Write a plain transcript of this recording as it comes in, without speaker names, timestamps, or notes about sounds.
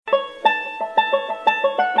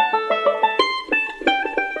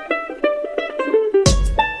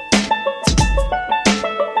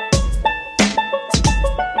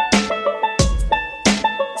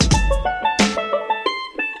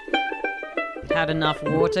had enough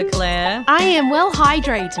water, Claire? I am well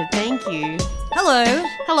hydrated, thank you. Hello.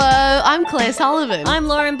 Hello, I'm Claire Sullivan. I'm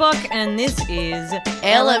Lauren Bock, and this is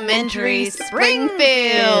Elementary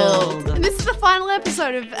Springfield. And this is the final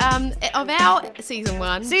episode of our season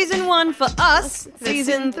 1. Season 1 for us,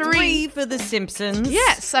 season Season 3 for The Simpsons.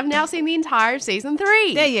 Yes, I've now seen the entire of season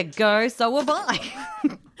 3. There you go, so have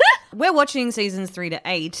I. We're watching seasons 3 to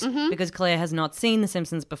 8 because Claire has not seen The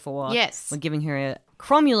Simpsons before. Yes. We're giving her a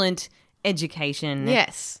cromulent education.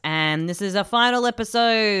 Yes. And this is a final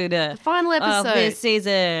episode. Final episode. Of this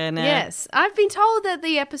season. Yes. I've been told that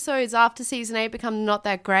the episodes after season 8 become not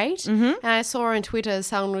that great. Mm-hmm. And I saw on Twitter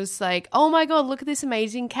someone was like, oh my God, look at this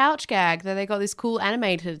amazing couch gag that they got this cool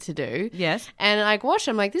animator to do. Yes. And I watched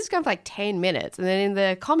it, I'm like, this is going for like 10 minutes. And then in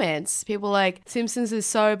the comments, people were like, Simpsons is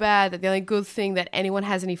so bad that the only good thing that anyone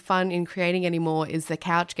has any fun in creating anymore is the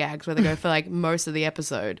couch gags where they go for like most of the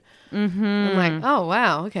episode. Mm-hmm. I'm like, oh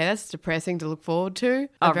wow, okay, that's depressing to look forward to.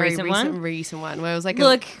 A very recent one where it was like,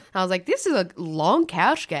 I was like, this is a long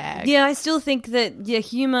couch gag. Yeah, I still think that your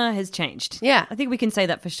humour has changed. Yeah. I think we can say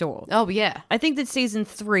that for sure. Oh yeah. I think that season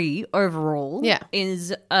 3 overall Yeah.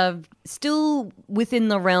 is still within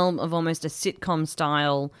the realm of almost a sitcom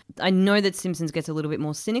style. I know that Simpsons gets a little bit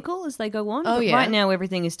more cynical as they go on. Oh, but yeah. right now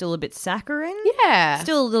everything is still a bit saccharine. Yeah.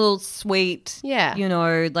 Still a little sweet. Yeah. You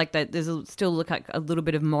know, like that. There's still like a little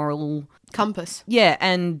bit of moral. Compass. Yeah,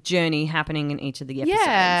 and journey happening in each of the episodes.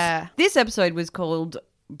 Yeah. This episode was called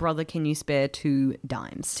Brother, Can You Spare 2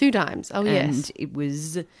 Dimes? 2 dimes. Oh, yes. And it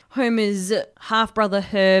was Homer's half-brother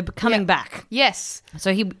Herb coming back. Yes.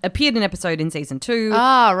 So he appeared in an episode in season 2.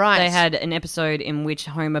 Ah, right. They had an episode in which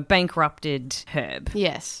Homer bankrupted Herb.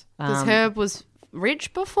 Yes. Because Herb was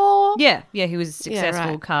rich before? Yeah, he was a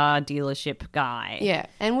successful right. car dealership guy. Yeah.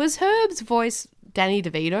 And was Herb's voice Danny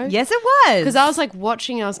DeVito? Yes, it was. Because I was like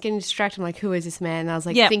watching and I was getting distracted. I'm like, who is this man? And I was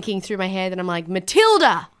like Yep. thinking through my head and I'm like,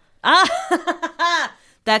 Matilda!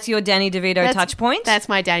 That's your Danny DeVito touch point? That's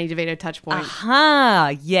my Danny DeVito touch point.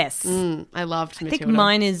 Aha, yes. I loved Matilda. I think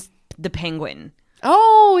mine is the Penguin.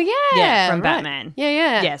 Oh, yeah. Yeah, from right. Batman.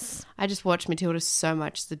 Yeah. Yes. I just watched Matilda so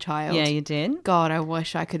much as a child. Yeah, you did. God, I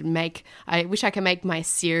wish I could make my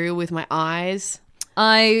cereal with my eyes.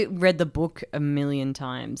 I read the book a million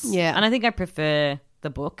times. Yeah. And I think I prefer the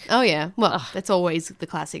book. Oh, yeah. Well, that's always the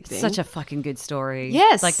classic thing. Such a fucking good story.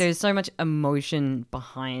 Yes. Like there's so much emotion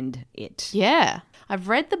behind it. Yeah. I've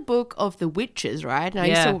read the book of The Witches, right? And I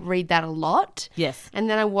used to read that a lot. Yes. And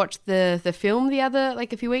then I watched the film a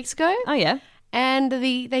few weeks ago. Oh, yeah. And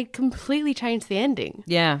they completely changed the ending.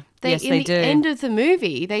 Yeah. In they the do. end of the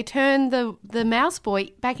movie, they turn the mouse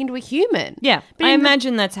boy back into a human. Yeah. But I in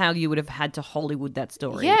imagine that's how you would have had to Hollywood that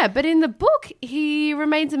story. Yeah, but in the book, he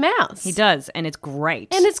remains a mouse. He does, and it's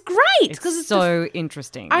great. And it's great. It's so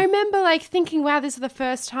interesting. I remember like thinking, wow, this is the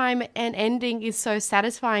first time an ending is so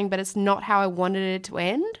satisfying, but it's not how I wanted it to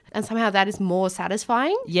end. And somehow that is more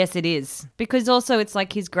satisfying. Yes, it is. Because also it's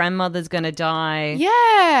like his grandmother's going to die.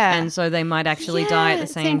 Yeah. And so they might actually die at the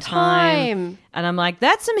same time. And I'm like,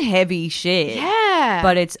 that's some heavy shit. Yeah.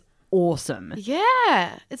 But it's awesome.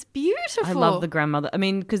 Yeah. It's beautiful. I love the grandmother. I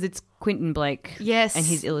mean, because it's Quentin Blake. Yes. And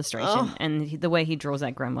his illustration. And the way he draws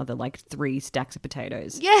that grandmother like 3 stacks of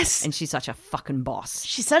potatoes. Yes. And she's such a fucking boss.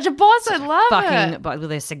 She's such a boss. I love her. But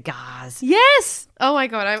with her cigars. Yes. Oh my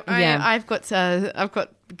God. I've got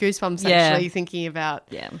goosebumps actually thinking about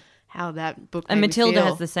how that book made And Matilda me feel.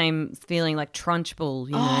 has the same feeling, like Trunchbull,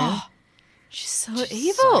 you know? She's so She's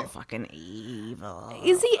evil. So fucking evil.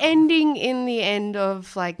 Is the ending in the end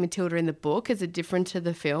of like Matilda in the book, is it different to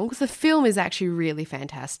the film? Because the film is actually really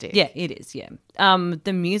fantastic. Yeah, it is, yeah.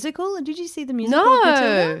 The musical, did you see the musical of No.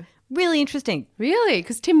 Matilda? Really interesting. Really?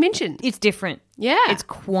 Because Tim mentioned. It's different. Yeah. It's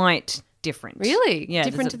quite different. Really? Yeah.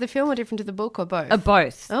 Different to the film or different to the book or both?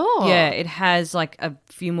 Both. Oh. Yeah, it has like a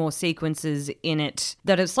few more sequences in it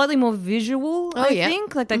that are slightly more visual, I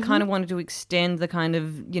think. Like they kind of wanted to extend the kind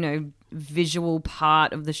of, you know, visual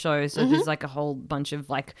part of the show. So there's like a whole bunch of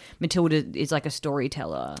like Matilda is like a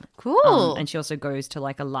storyteller. Cool. And she also goes to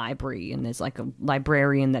like a library and there's like a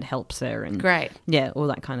librarian that helps her and Great. yeah, all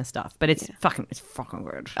that kind of stuff. But it's fucking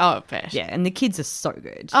good. Oh, I bet. Yeah, and the kids are so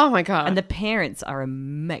good. Oh my God. And the parents are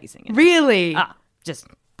amazing. Really? Just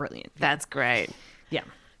brilliant. That's great. Yeah.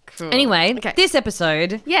 Cool. Anyway, Okay. this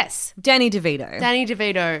episode, Yes. Danny DeVito. Danny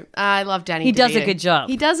DeVito. I love Danny He DeVito. does a good job.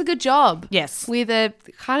 He does a good job. Yes. With a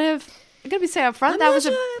kind of, I'm going to say up front, that was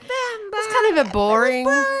kind of a boring.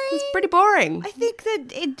 It was pretty boring. I think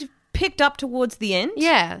that it picked up towards the end.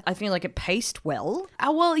 Yeah. I feel like it paced well.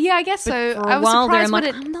 Well, yeah, I guess so. For I a was while there, surprised I'm when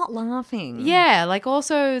like, I'm not laughing. Yeah, like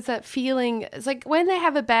also that feeling. It's like when they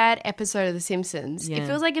have a bad episode of The Simpsons, it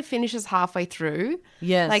feels like it finishes halfway through.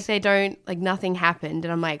 Yes. Like they don't, like nothing happened,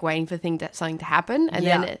 and I'm like waiting for something to happen, and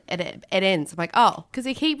then it ends. I'm like, oh, because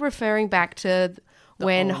they keep referring back to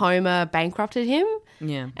when Homer bankrupted him.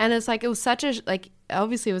 Yeah. And it's like, it was such a, like,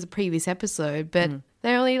 obviously it was a previous episode, but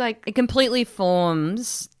they only like... It completely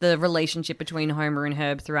forms the relationship between Homer and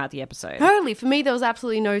Herb throughout the episode. Totally. For me, there was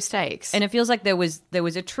absolutely no stakes. And it feels like there was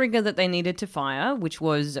a trigger that they needed to fire, which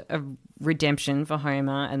was a redemption for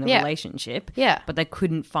Homer and the relationship. Yeah. But they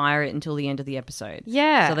couldn't fire it until the end of the episode.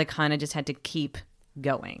 Yeah. So they kind of just had to keep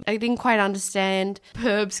going. I didn't quite understand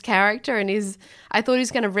Herb's character and I thought he was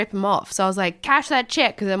going to rip him off. So I was like, cash that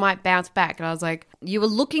check because it might bounce back. And I was like... You were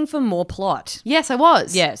looking for more plot. Yes, I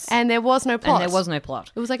was. Yes. And there was no plot. And there was no plot.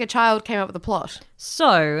 It was like a child came up with a plot.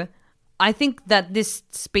 So I think that this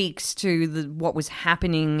speaks to what was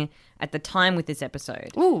happening at the time with this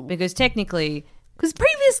episode. Ooh. Because technically... Because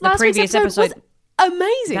last week's episode was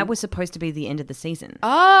amazing. That was supposed to be the end of the season.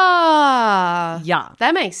 Ah. Yeah.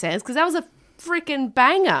 That makes sense because that was a freaking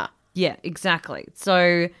banger. Yeah, exactly.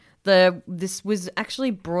 So this was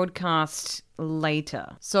actually broadcast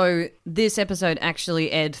later. So this episode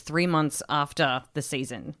actually aired 3 months after the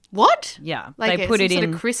season. What? Yeah. Like they put it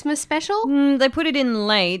in a Christmas special? They put it in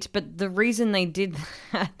late, but the reason they did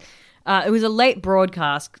that, it was a late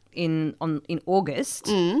broadcast in August.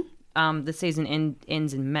 The season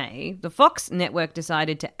ends in May. The Fox network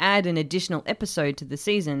decided to add an additional episode to the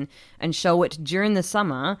season and show it during the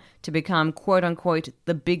summer to become, quote-unquote,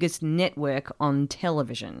 the biggest network on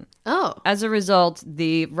television. Oh. As a result,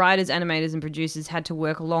 the writers, animators, and producers had to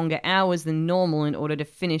work longer hours than normal in order to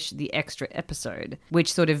finish the extra episode,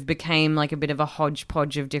 which sort of became like a bit of a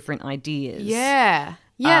hodgepodge of different ideas. Yeah.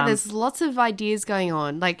 Yeah, there's lots of ideas going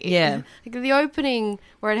on. Like, like the opening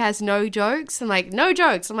where it has no jokes, and like, no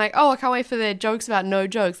jokes. I'm like, oh, I can't wait for their jokes about no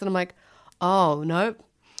jokes. And I'm like, oh, nope.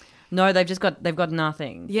 No, they've got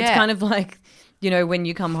nothing. Yeah. It's kind of like, you know, when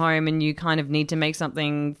you come home and you kind of need to make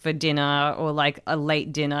something for dinner or like a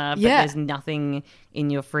late dinner, but there's nothing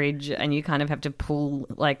in your fridge and you kind of have to pull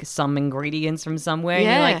like some ingredients from somewhere. Yeah.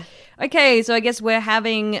 And you're like, okay, so I guess we're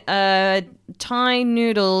having Thai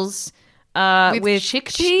noodles with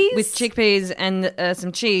chickpeas? with chickpeas and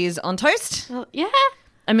some cheese on toast. Well, yeah.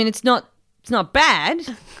 I mean, it's not bad.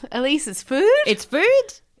 At least it's food. It's food.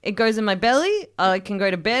 It goes in my belly. I can go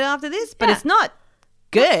to bed after this, but it's not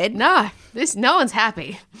good. No one's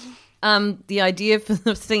happy. The idea for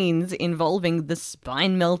the scenes involving the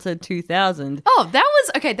Spine Melter 2000. Oh,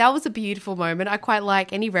 that was a beautiful moment. I quite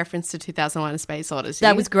like any reference to 2001: A Space Odyssey.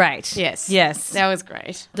 That was great. Yes. That was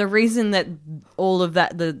great. The reason that all of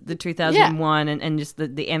that, the 2001 and just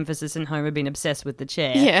the emphasis in Homer being obsessed with the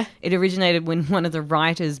chair, it originated when one of the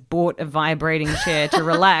writers bought a vibrating chair to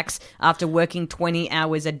relax after working 20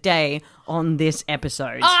 hours a day on this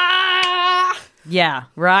episode. Ah! Yeah,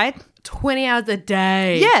 right? 20 hours a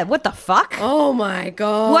day. Yeah, what the fuck? Oh my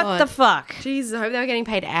God. What the fuck? Jesus, I hope they were getting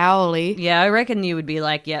paid hourly. Yeah, I reckon you would be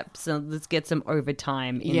like, yep, so let's get some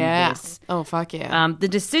overtime in this. Oh, fuck yeah. The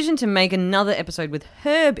decision to make another episode with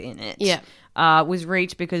Herb in it was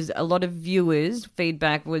reached because a lot of viewers'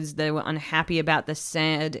 feedback was they were unhappy about the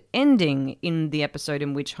sad ending in the episode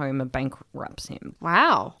in which Homer bankrupts him.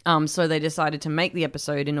 Wow. So they decided to make the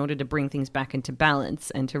episode in order to bring things back into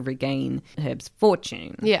balance and to regain Herb's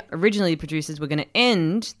fortune. Yeah. Originally, producers were going to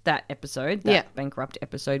end that episode, that bankrupt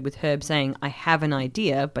episode, with Herb saying, I have an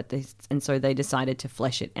idea, and so they decided to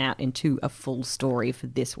flesh it out into a full story for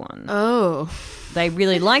this one. Oh. They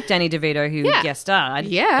really liked Danny DeVito, who guest starred.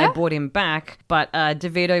 Yeah. They brought him back, but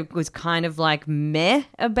DeVito was kind of like meh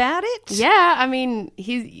about it. Yeah, I mean,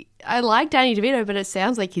 I like Danny DeVito, but it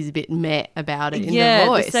sounds like he's a bit meh about it in the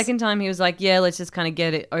voice. The second time he was like, yeah, let's just kind of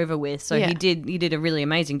get it over with. So he did a really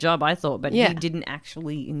amazing job, I thought, but he didn't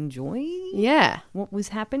actually enjoy what was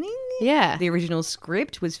happening. Yeah. The original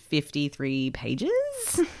script was 53 pages.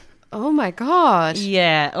 Oh my God.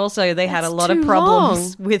 Yeah. Also, they had a lot of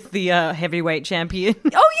problems with the heavyweight champion. Oh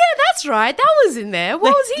yeah, that's right. That was in there.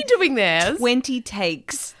 What was he doing there? 20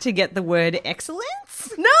 takes to get the word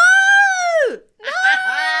excellence. No!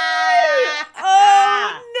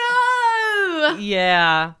 Oh no!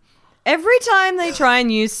 Yeah. Every time they try and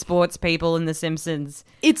use sports people in The Simpsons,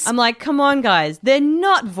 I'm like, come on, guys. They're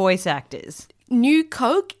not voice actors. New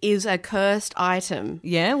Coke is a cursed item.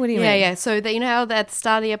 Yeah? What do you mean? Yeah. So you know how at the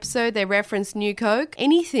start of the episode they reference New Coke?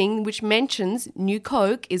 Anything which mentions New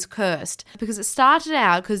Coke is cursed. Because it started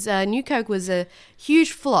out, because New Coke was a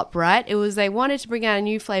huge flop, right? It was, they wanted to bring out a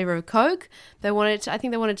new flavor of Coke. I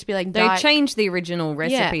think they wanted to be like... They changed the original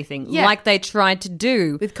recipe thing, like they tried to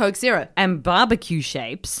do with Coke Zero. And barbecue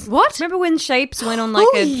Shapes. What? Remember when Shapes went on like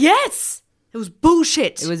yes! It was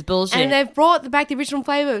bullshit. It was bullshit. And they've brought back the original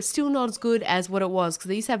flavor. It's still not as good as what it was because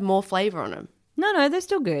they used to have more flavor on them. No, they're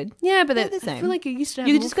still good. Yeah, but they're the same. I feel like you used to have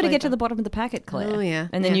You more just got to get to flavour. the bottom of the packet, Claire. Oh, yeah.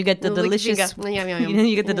 And then you get the delicious... Yum.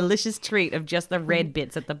 You get the delicious treat of just the red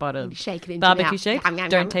bits at the bottom. Shake it into Barbecue the Shapes mouth.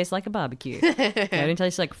 don't taste like a barbecue. They don't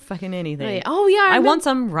taste like fucking anything. Oh, yeah. I want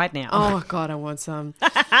some right now. Oh, God, I want some.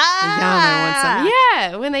 I want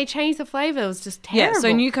some. Yeah, when they changed the flavour, it was just terrible. Yeah,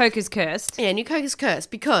 so New Coke is cursed. Yeah, New Coke is cursed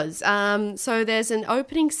because so there's an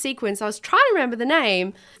opening sequence. I was trying to remember the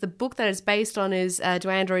name. The book that it's based on is Do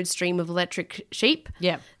Androids Dream of Electric Sheep?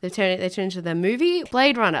 Yeah. They turned into the movie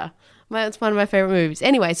Blade Runner. It's one of my favourite movies.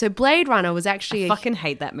 Anyway, so Blade Runner was actually... I fucking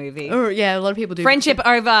hate that movie. Oh, yeah, a lot of people do. Friendship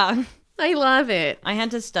over. I love it. I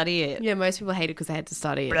had to study it. Yeah, most people hate it because they had to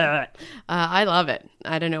study it. I love it.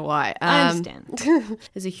 I don't know why. I understand.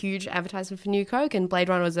 There's a huge advertisement for New Coke, and Blade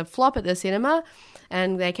Runner was a flop at the cinema,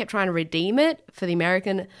 and they kept trying to redeem it for the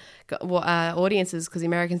American audiences because the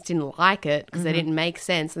Americans didn't like it because they didn't make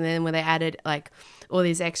sense. And then when they added like all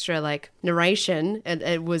these extra like narration,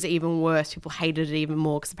 it was even worse. People hated it even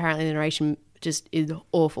more because apparently the narration just is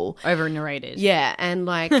awful. Over narrated. Yeah, and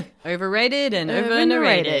like overrated and over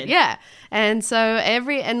narrated. Yeah. And so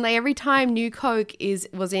every time New Coke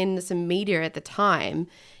was in some media at the time,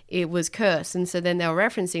 it was cursed. And so then they were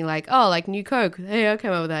referencing like, oh, like New Coke. Hey, I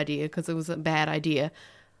came up with that idea because it was a bad idea.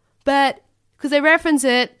 But because they reference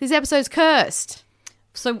it, this episode's cursed.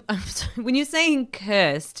 So when you're saying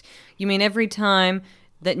cursed, you mean every time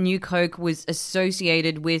that New Coke was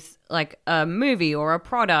associated with like a movie or a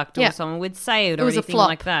product or someone would say it or was anything a flop.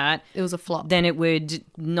 like that. It was a flop. Then it would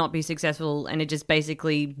not be successful and it just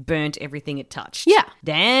basically burnt everything it touched. Yeah.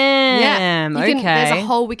 Damn. Yeah. Okay. There's a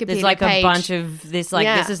whole Wikipedia There's like page. a bunch of this, like,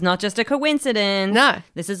 this is not just a coincidence. No.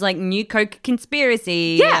 This is like New Coke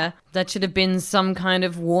conspiracy. Yeah. That should have been some kind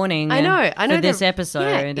of warning I know for this they're-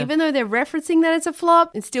 episode. Yeah, even though they're referencing that it's a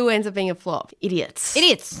flop, it still ends up being a flop. Idiots.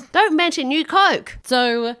 Don't mention New Coke.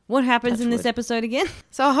 So what happens in this episode again?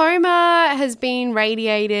 So Homer has been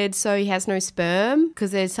radiated, so he has no sperm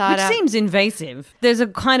because they started Which seems invasive. There's a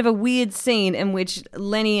kind of a weird scene in which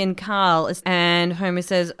Lenny and Carl and Homer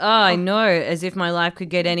says, "Oh, I know," as if my life could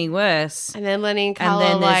get any worse. And then Lenny and Carl And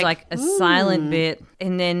then are there's like a silent bit,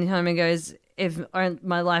 and then Homer goes, "If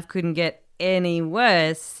my life couldn't get any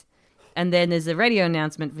worse." And then there's a radio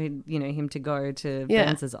announcement for him to go to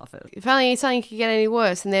Burns' office. if only something could get any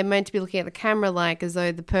worse, and they're meant to be looking at the camera like as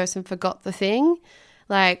though the person forgot the thing.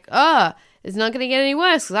 Like, oh, it's not going to get any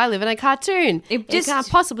worse because I live in a cartoon. It can't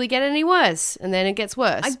possibly get any worse. And then it gets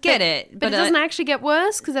worse. I get it. But it doesn't actually get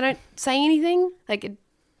worse because they don't say anything. Like,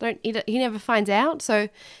 he never finds out. So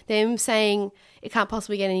them saying it can't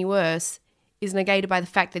possibly get any worse is negated by the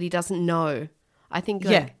fact that he doesn't know. I think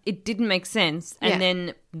it didn't make sense. And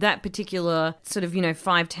then that particular sort of,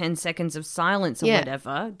 5-10 seconds of silence or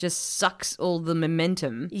whatever just sucks all the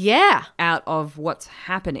momentum out of what's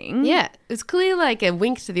happening. Yeah. It's clearly like a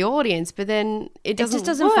wink to the audience, but then it just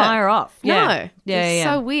doesn't work. fire off. No. It's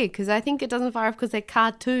so weird because I think it doesn't fire off because they're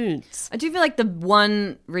cartoons. I do feel like the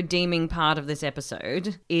one redeeming part of this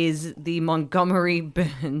episode is the Montgomery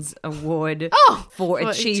Burns Award for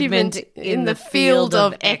achievement in the field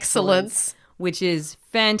of excellence. Which is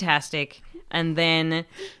fantastic. And then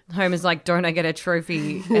Homer's like, don't I get a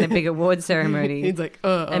trophy and a big award ceremony? He's like,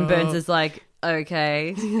 and Burns is like,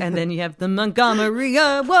 okay. And then you have the Montgomery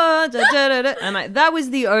Award. I'm like, that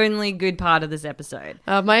was the only good part of this episode.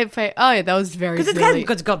 That was very Because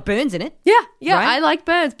it's got Burns in it. Yeah, right? Right? I like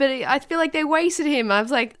Burns, but I feel like they wasted him. I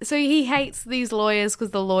was like, so he hates these lawyers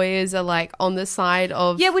because the lawyers are like on the side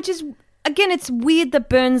of... Yeah, which is, again, it's weird that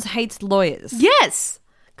Burns hates lawyers. Yes!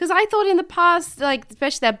 Because I thought in the past, like,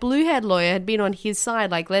 especially that blue-haired lawyer had been on his side.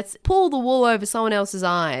 Like, let's pull the wool over someone else's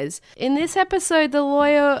eyes. In this episode, the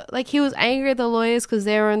lawyer, like, he was angry at the lawyers because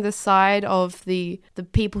they were on the side of the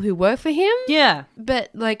people who work for him. Yeah. But,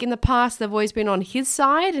 like, in the past, they've always been on his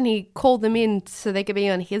side and he called them in so they could be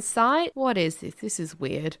on his side. What is this? This is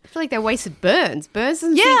weird. I feel like they wasted Burns. Burns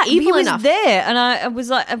doesn't seem evil he was enough. there. And I was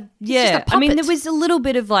like, just a I mean, puppet. there was a little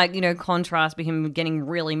bit of, like, contrast with him getting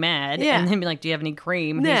really mad. Yeah. And then be like, do you have any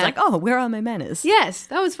cream? he's Yeah. like, oh, where are my manners? Yes,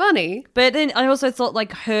 that was funny. But then I also thought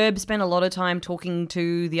like Herb spent a lot of time talking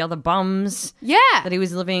to the other bums Yeah. that he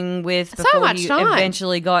was living with before much he time.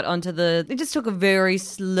 eventually got onto the... It just took a very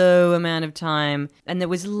slow amount of time, and there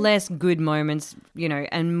was less good moments, you know,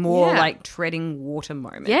 and more Yeah. like treading water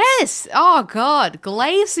moments. Yes. Oh, God.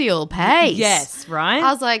 Glacial pace. Yes, right?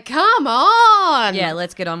 I was like, come on. Yeah,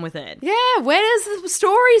 let's get on with it. Yeah, where does the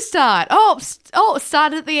story start? It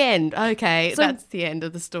started at the end. Okay, that's the end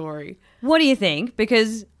of the story. What do you think?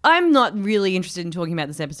 Because I'm not really interested in talking about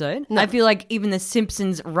this episode. No. I feel like even the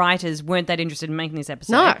Simpsons writers weren't that interested in making this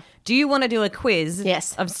episode. No. Do you want to do a quiz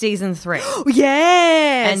Yes. of season 3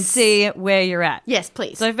 Yes. and see where you're at? Yes,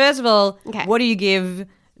 please. So first of all, Okay. what do you give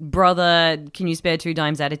Brother Can You Spare Two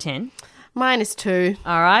Dimes out of 10? -2.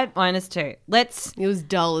 All right, -2. Let's It was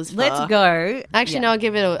dull as fuck. go. Actually, Yeah. no,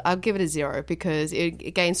 I'll give it a 0 because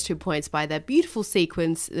it gains 2 points by that beautiful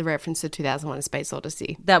sequence, the reference to 2001: A Space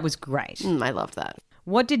Odyssey. That was great. I loved that.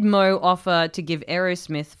 What did Mo offer to give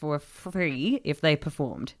Aerosmith for free if they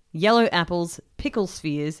performed? Yellow apples, pickle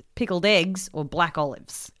spheres, pickled eggs, or black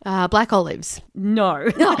olives? Black olives. No.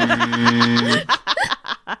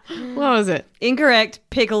 What was it? Incorrect.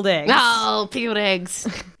 Pickled eggs. Oh, pickled eggs.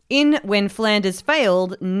 In When Flanders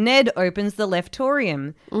Failed, Ned opens the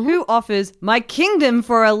Leftorium. Who offers my kingdom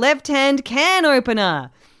for a left-hand can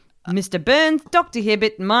opener? Mr. Burns, Dr.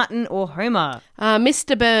 Hibbert, Martin, or Homer?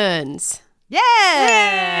 Mr. Burns. Yes!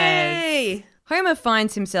 Yay! Homer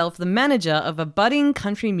finds himself the manager of a budding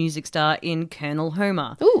country music star in Colonel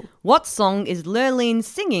Homer. Ooh. What song is Lurleen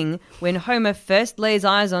singing when Homer first lays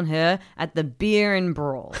eyes on her at the Beer and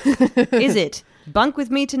Brawl? Is it Bunk With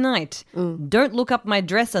Me Tonight, Don't Look Up My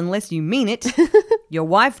Dress Unless You Mean It, Your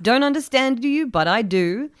Wife Don't Understand You, But I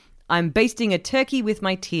Do, I'm Basting a Turkey With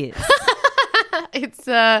My Tears? It's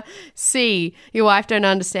C. Your wife don't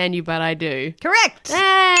understand you, but I do. Correct!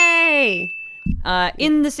 Hey!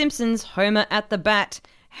 In The Simpsons, Homer at the bat,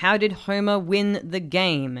 how did Homer win the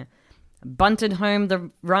game? Bunted home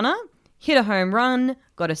the runner, hit a home run,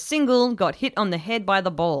 got a single, got hit on the head by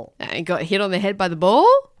the ball. And got hit on the head by the ball?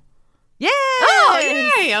 Yeah! Oh,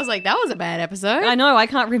 yay! I was like, that was a bad episode. I know, I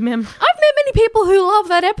can't remember. I've met many people who love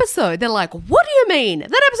that episode. They're like, what do you mean?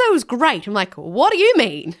 That episode was great. I'm like, what do you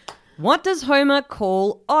mean? What does Homer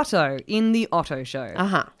call Otto in the Otto show?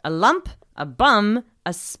 Uh-huh. A lump, a bum,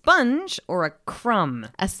 a sponge, or a crumb?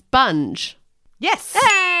 A sponge. Yes!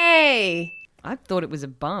 Hey! I thought it was a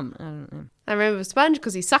bum. I don't know. I remember a sponge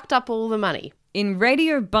because he sucked up all the money. In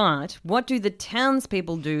Radio Bart, what do the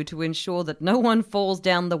townspeople do to ensure that no one falls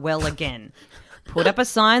down the well again? Put up a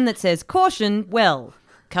sign that says, caution, well.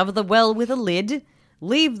 Cover the well with a lid.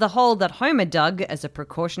 Leave the hole that Homer dug as a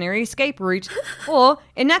precautionary escape route. Or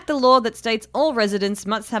enact a law that states all residents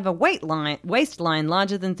must have a waistline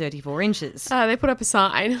larger than 34 inches. They put up a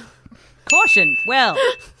sign. Caution, well.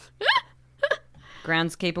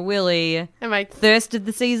 Groundskeeper Willie. I'm like, Thirst of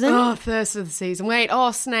the season? oh, thirst of the season. Wait,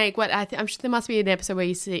 Snake. What? I'm sure there must be an episode where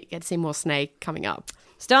you get to see more Snake coming up.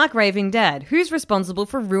 Stark Raving Dad. Who's responsible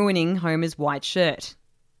for ruining Homer's white shirt?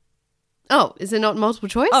 Oh, is there not multiple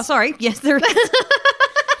choice? Oh, sorry. Yes, there is.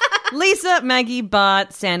 Lisa, Maggie,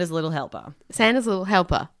 Bart, Santa's little helper. Santa's little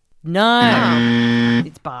helper. No.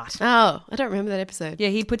 It's Bart. Oh, I don't remember that episode. Yeah,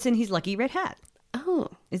 he puts in his lucky red hat. Oh.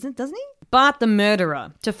 Doesn't he? Bart the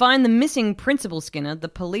murderer. To find the missing Principal Skinner, the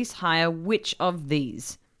police hire which of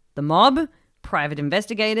these? The mob, private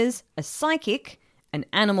investigators, a psychic, an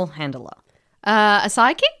animal handler. A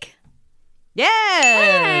psychic? Yes!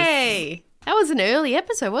 Hey! That was an early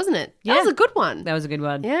episode, wasn't it? Yeah. That was a good one. That was a good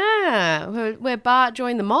one. Yeah. Where Bart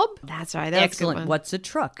joined the mob? That's right. That Excellent. Was a good one. What's a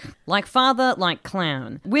truck? Like father, like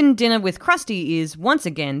clown. When dinner with Krusty is once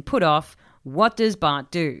again put off, what does Bart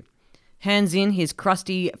do? Hands in his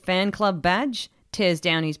Krusty fan club badge, tears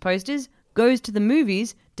down his posters, goes to the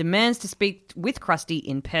movies, demands to speak with Krusty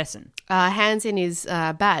in person. Hands in his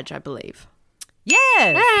badge, I believe.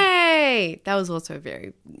 Yes! Hey! That was also a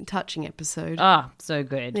very touching episode. Ah, so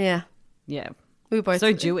good. Yeah. Yeah. We were both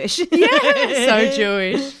So Jewish. Yeah, so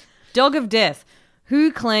Jewish. Dog of Death.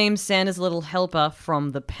 Who claims Santa's little helper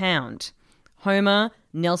from the pound? Homer,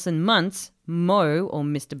 Nelson Muntz, Mo, or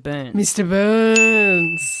Mr. Burns? Mr.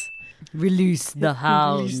 Burns. Release the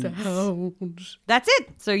hounds. Release the hounds. That's it.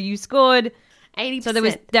 So you scored. 80%. So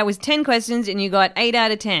that was 10 questions and you got 8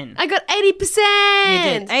 out of 10. I got 80%.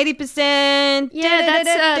 You did 80%. Yeah,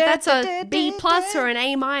 that's a B plus or an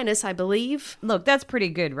A minus, I believe. Look, that's pretty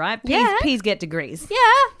good, right? Yeah. P's get degrees.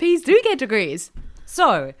 Yeah, P's do get degrees.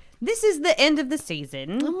 So This is the end of the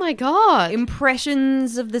season. Oh my God.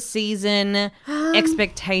 Impressions of the season,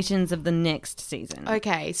 expectations of the next season.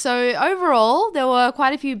 Okay, so overall, there were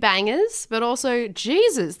quite a few bangers, but also,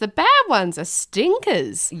 Jesus, the bad ones are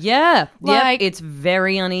stinkers. Yeah. Like- It's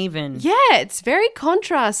very uneven. Yeah, it's very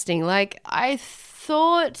contrasting. Like, I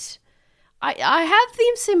thought... I have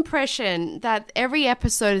this impression that every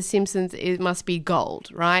episode of Simpsons must be gold,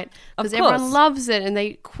 right? Because everyone course. loves it and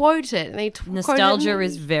they quote it and they Nostalgia quote it.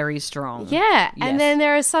 is very strong. Yeah, Yes. and then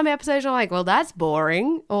there are some episodes where I'm like, well, that's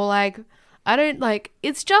boring, or like, I don't like.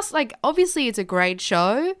 It's just like, obviously, it's a great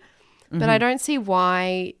show, but I don't see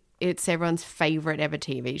why it's everyone's favorite ever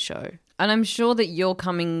TV show. And I'm sure that you're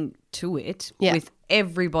coming to it Yeah. with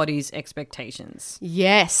everybody's expectations.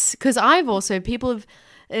 Yes, because people have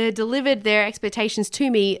delivered their expectations to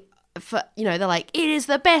me for, they're like, it is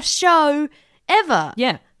the best show ever.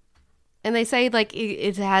 Yeah. And they say, like,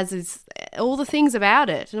 it has all the things about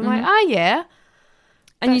it. And I'm like, oh, yeah.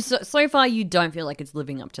 And so far, you don't feel like it's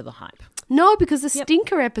living up to the hype. No, because the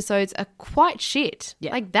stinker episodes are quite shit.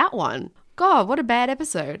 Yeah. Like that one. God, what a bad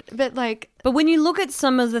episode. But, like... But when you look at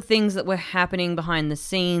some of the things that were happening behind the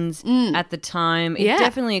scenes at the time, it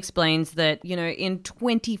definitely explains that, in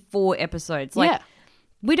 24 episodes, like,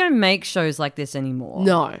 we don't make shows like this anymore.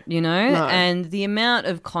 No. No. And the amount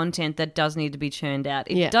of content that does need to be churned out,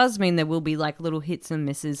 it does mean there will be, like, little hits and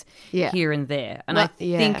misses here and there. And I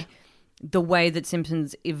think the way that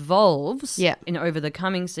Simpsons evolves over the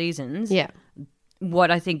coming seasons...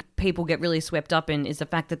 What I think people get really swept up in is the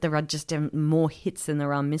fact that there are just more hits than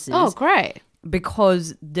there are misses. Oh, great.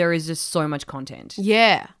 Because there is just so much content.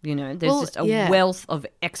 Yeah. There's just a wealth of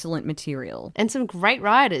excellent material. And some great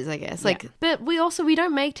writers, I guess. But we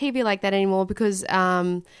don't make TV like that anymore because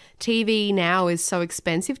TV now is so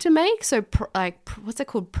expensive to make. So, what's it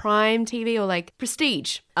called? Prime TV or like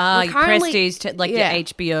Prestige? Prestige, your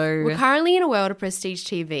HBO. We're currently in a world of Prestige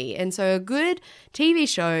TV. And so a good TV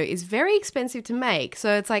show is very expensive to make.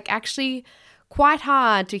 So it's like actually quite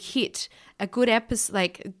hard to hit a good episode,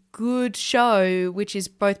 like good show which is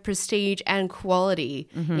both prestige and quality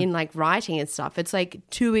in like writing and stuff. It's like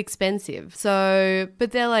too expensive. So,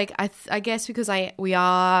 but they're like, I guess because we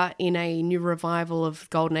are in a new revival of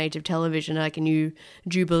golden age of television, like a new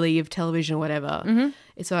jubilee of television or whatever.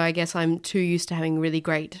 So I guess I'm too used to having really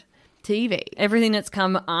great TV. Everything that's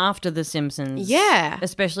come after The Simpsons,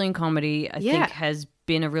 especially in comedy, I think has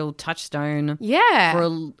been a real touchstone for a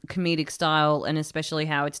comedic style, and especially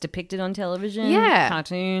how it's depicted on television,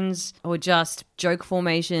 cartoons, or just joke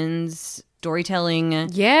formations, storytelling.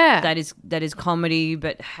 That is comedy,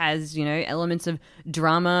 but has, elements of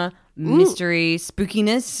drama, mystery,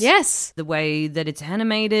 spookiness. Yes. The way that it's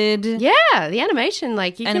animated. Yeah, the animation,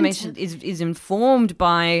 animation is informed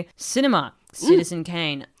by cinema. Citizen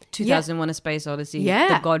Kane, 2001: A Space Odyssey,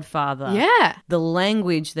 The Godfather. The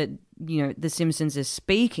language that The Simpsons is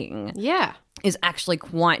speaking. Is actually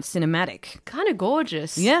quite cinematic. Kind of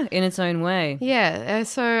gorgeous. Yeah, in its own way. Yeah.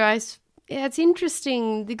 It's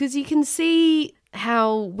interesting because you can see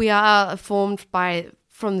how we are formed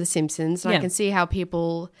from The Simpsons. And I can see how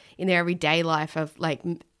people in their everyday life of like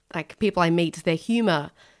people I meet, their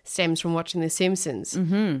humor stems from watching The Simpsons.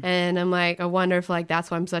 And I'm like, I wonder if like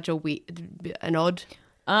that's why I'm such an odd.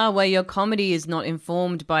 Where your comedy is not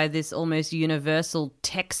informed by this almost universal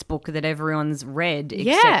textbook that everyone's read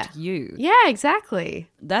except you. Yeah, exactly.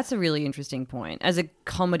 That's a really interesting point. As a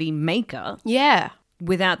comedy maker,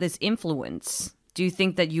 without this influence, do you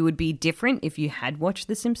think that you would be different if you had watched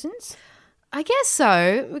The Simpsons? I guess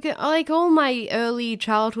so. Like all my early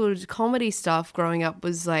childhood comedy stuff growing up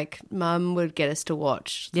was like Mum would get us to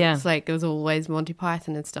watch. Yeah. It's like it was always Monty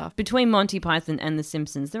Python and stuff. Between Monty Python and The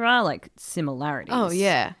Simpsons, there are like similarities. Oh,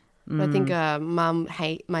 yeah. I think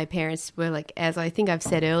my parents were like, as I think I've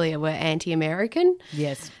said earlier, were anti-American.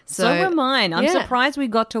 Yes. So were mine. I'm surprised we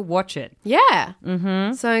got to watch it. Yeah.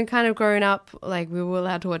 So kind of growing up, like we were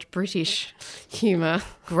allowed to watch British humour.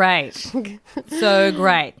 Great. So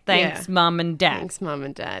great. Thanks, Mum and Dad. Thanks, Mum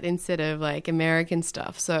and Dad, instead of like American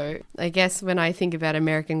stuff. So I guess when I think about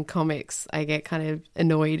American comics, I get kind of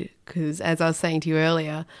annoyed because, as I was saying to you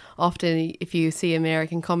earlier, often if you see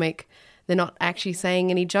American comic, they're not actually saying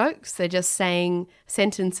any jokes. They're just saying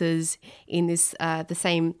sentences in this the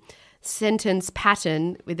same sentence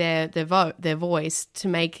pattern with their voice to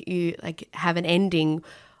make you like have an ending,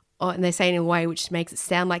 and they say it in a way which makes it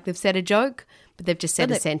sound like they've said a joke, but they've just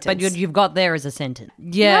said a sentence. But you've got there as a sentence.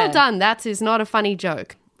 Yeah, well done. That is not a funny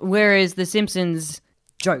joke. Whereas The Simpsons.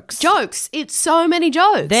 Jokes. It's so many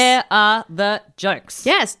jokes. There are the jokes.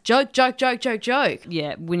 Yes. Joke.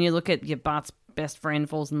 Yeah. When you look at your Bart's best friend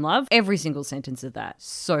falls in love. Every single sentence of that.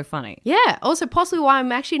 So funny. Yeah. Also, possibly why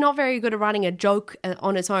I'm actually not very good at writing a joke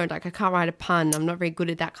on its own. Like, I can't write a pun. I'm not very good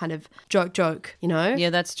at that kind of joke, you know? Yeah,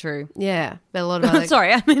 that's true. Yeah. But a lot of other...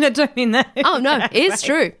 Sorry, I mean, I don't mean that. Oh, no, it is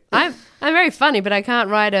true. I'm very funny, but I can't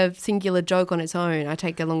write a singular joke on its own. I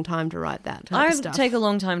take a long time to write that type of stuff. I take a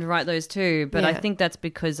long time to write those too, but I think that's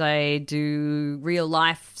because I do real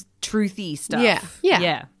life truthy stuff.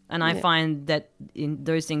 Yeah. And I find that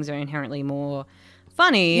those things are inherently more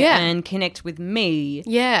funny and connect with me.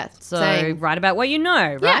 Yeah. So same. write about what you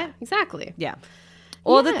know, right? Yeah, exactly. Yeah.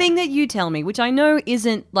 Or the thing that you tell me, which I know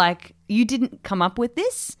isn't like, you didn't come up with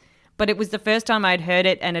this, but it was the first time I'd heard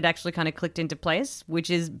it and it actually kind of clicked into place, which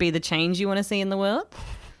is be the change you want to see in the world.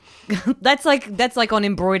 That's like on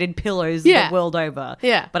embroidered pillows the world over.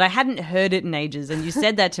 Yeah. But I hadn't heard it in ages, and you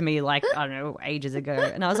said that to me like, I don't know, ages ago.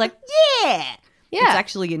 And I was like, yeah. It's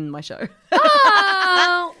actually in my show.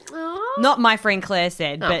 Oh. Not my friend Claire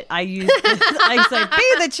said, but I say,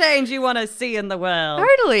 be the change you want to see in the world.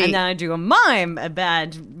 Totally. And then I do a mime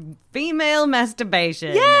about female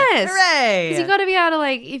masturbation. Yes. Hooray. Because you got to be able to,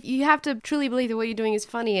 like, if you have to truly believe that what you're doing is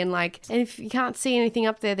funny, and like, and if you can't see anything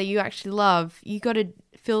up there that you actually love, you got to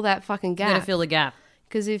fill that fucking gap. You got to fill the gap.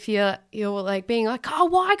 Because if you're like being like, oh,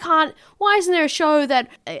 why isn't there a show that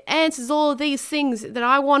answers all of these things that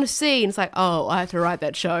I want to see? And it's like, oh, I have to write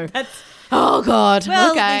that show. Oh, God.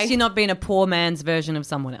 Well, okay. at least you're not being a poor man's version of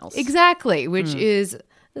someone else. Exactly, which is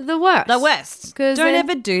the worst. The worst. Don't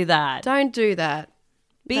ever do that. Don't do that.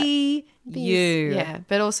 Be you. Yeah,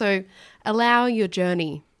 but also allow your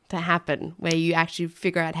journey to happen where you actually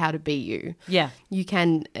figure out how to be you. Yeah. You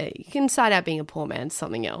can start out being a poor man,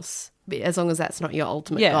 something else, as long as that's not your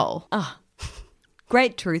ultimate goal. Oh,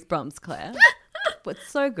 great truth bombs, Claire. But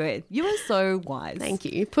so good. You are so wise. Thank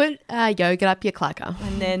you. Put yogurt up your clacker.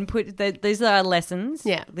 And then these are our lessons.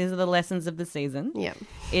 Yeah. These are the lessons of the season. Yeah.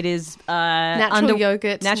 It is natural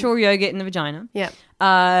yogurt. Natural yogurt in the vagina. Yeah.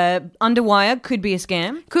 Underwire could be a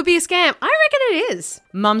scam. Could be a scam. I reckon it is.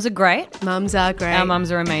 Mums are great. Mums are great. Our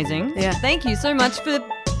mums are amazing. Yeah. Thank you so much for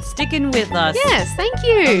sticking with us. Yes, thank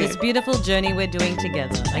you. On this beautiful journey we're doing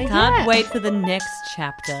together. I can't wait for the next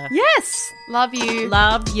chapter. Yes. Love you.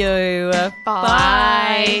 Love you.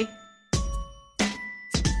 Bye.